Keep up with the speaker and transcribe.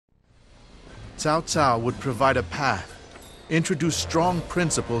Cao Cao would provide a path, introduce strong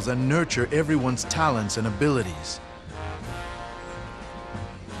principles, and nurture everyone's talents and abilities.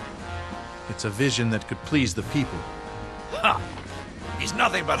 It's a vision that could please the people. Ha! He's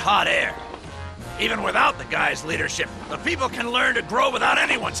nothing but hot air. Even without the guy's leadership, the people can learn to grow without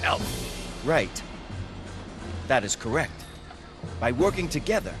anyone's help. Right. That is correct. By working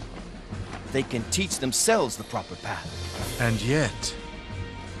together, they can teach themselves the proper path. And yet,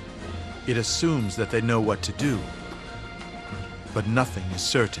 it assumes that they know what to do. But nothing is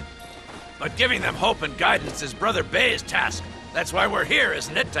certain. But giving them hope and guidance is Brother Bei's task. That's why we're here,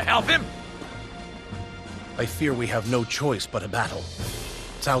 isn't it? To help him? I fear we have no choice but a battle.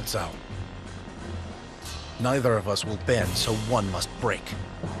 Cao Cao. Neither of us will bend, so one must break.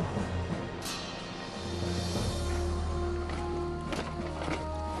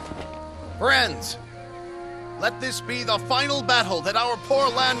 Friends, let this be the final battle that our poor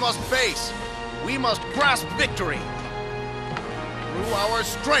land must face. We must grasp victory. Through our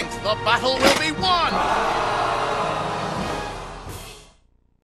strength, the battle will be won!